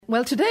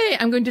Well, today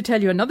I'm going to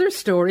tell you another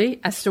story,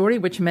 a story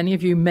which many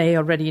of you may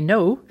already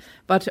know.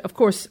 But, of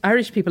course,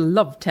 Irish people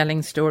love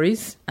telling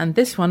stories. And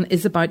this one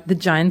is about the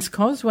Giant's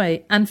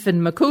Causeway and Finn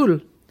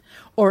McCool,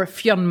 or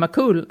Fionn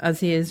McCool,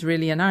 as he is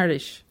really in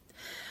Irish.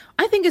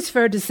 I think it's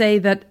fair to say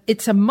that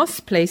it's a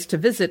must place to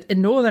visit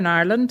in Northern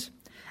Ireland.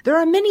 There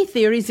are many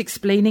theories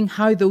explaining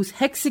how those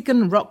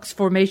hexagon rocks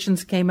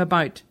formations came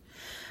about.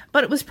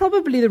 But it was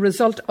probably the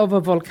result of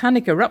a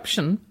volcanic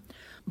eruption.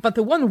 But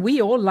the one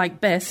we all like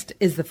best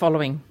is the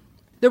following.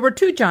 There were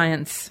two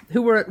giants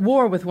who were at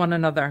war with one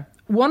another.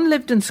 One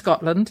lived in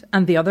Scotland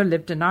and the other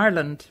lived in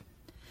Ireland.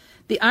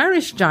 The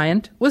Irish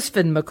giant was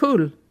Finn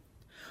McCool.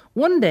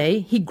 One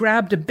day he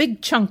grabbed a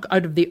big chunk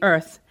out of the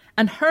earth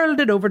and hurled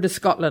it over to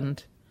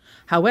Scotland.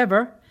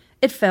 However,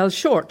 it fell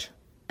short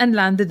and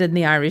landed in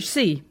the Irish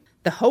Sea.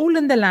 The hole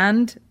in the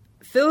land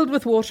filled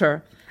with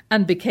water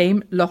and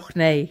became Loch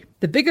Ness,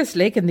 the biggest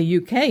lake in the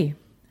UK.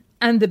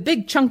 And the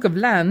big chunk of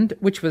land,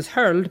 which was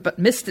hurled but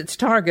missed its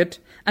target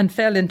and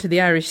fell into the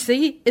Irish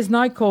Sea, is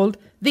now called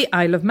the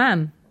Isle of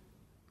Man.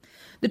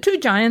 The two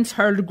giants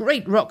hurled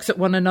great rocks at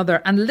one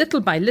another, and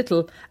little by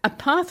little, a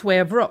pathway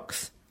of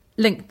rocks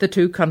linked the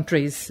two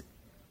countries.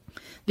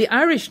 The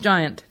Irish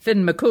giant,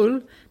 Finn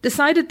McCool,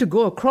 decided to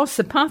go across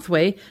the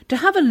pathway to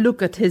have a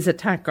look at his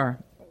attacker.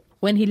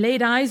 When he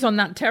laid eyes on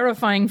that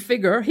terrifying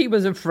figure, he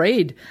was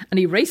afraid, and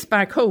he raced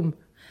back home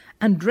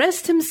and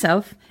dressed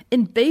himself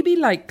in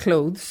baby-like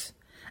clothes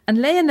and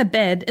lay in a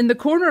bed in the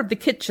corner of the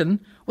kitchen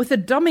with a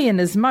dummy in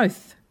his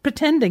mouth,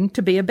 pretending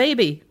to be a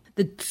baby.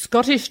 The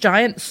Scottish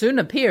giant soon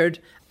appeared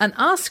and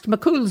asked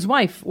McCool's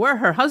wife where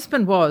her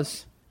husband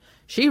was.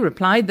 She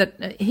replied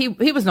that he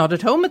was not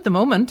at home at the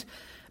moment,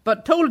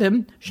 but told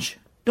him, "Shh,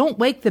 don't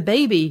wake the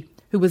baby,"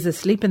 who was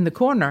asleep in the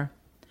corner.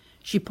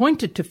 She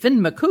pointed to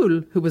Finn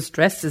McCool, who was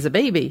dressed as a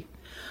baby.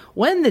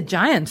 When the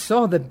giant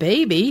saw the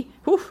baby,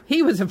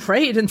 he was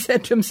afraid and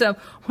said to himself,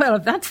 "Well,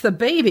 if that's the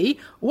baby,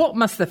 what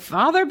must the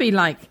father be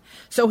like?"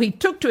 So he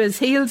took to his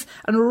heels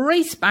and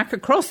raced back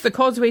across the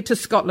causeway to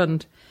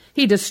Scotland.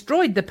 He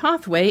destroyed the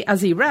pathway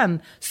as he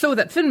ran so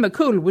that Finn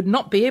McCool would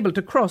not be able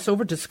to cross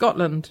over to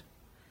Scotland.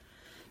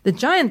 The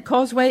Giant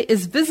Causeway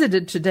is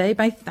visited today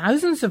by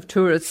thousands of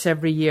tourists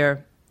every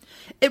year.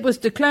 It was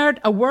declared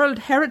a World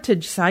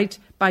Heritage Site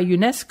by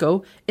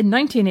UNESCO in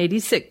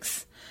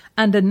 1986.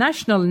 And a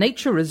National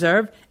Nature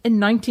Reserve in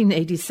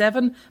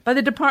 1987 by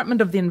the Department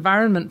of the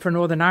Environment for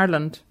Northern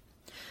Ireland.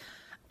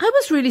 I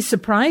was really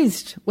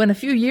surprised when a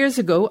few years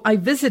ago I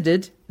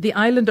visited the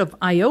island of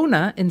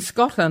Iona in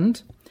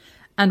Scotland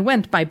and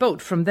went by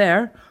boat from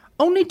there,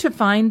 only to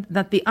find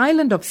that the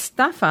island of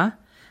Staffa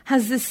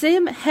has the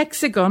same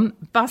hexagon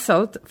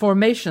basalt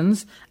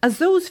formations as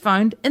those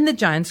found in the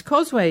Giant's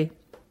Causeway.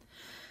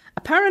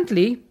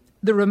 Apparently,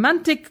 the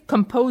Romantic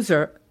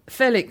composer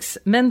Felix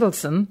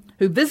Mendelssohn,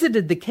 who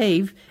visited the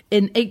cave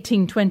in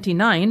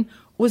 1829,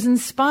 was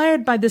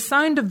inspired by the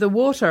sound of the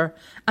water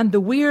and the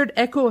weird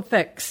echo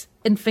effects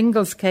in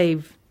Fingal's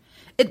Cave.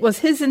 It was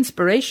his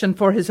inspiration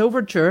for his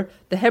overture,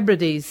 the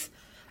Hebrides,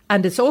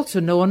 and it's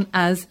also known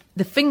as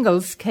the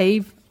Fingal's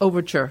Cave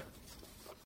Overture.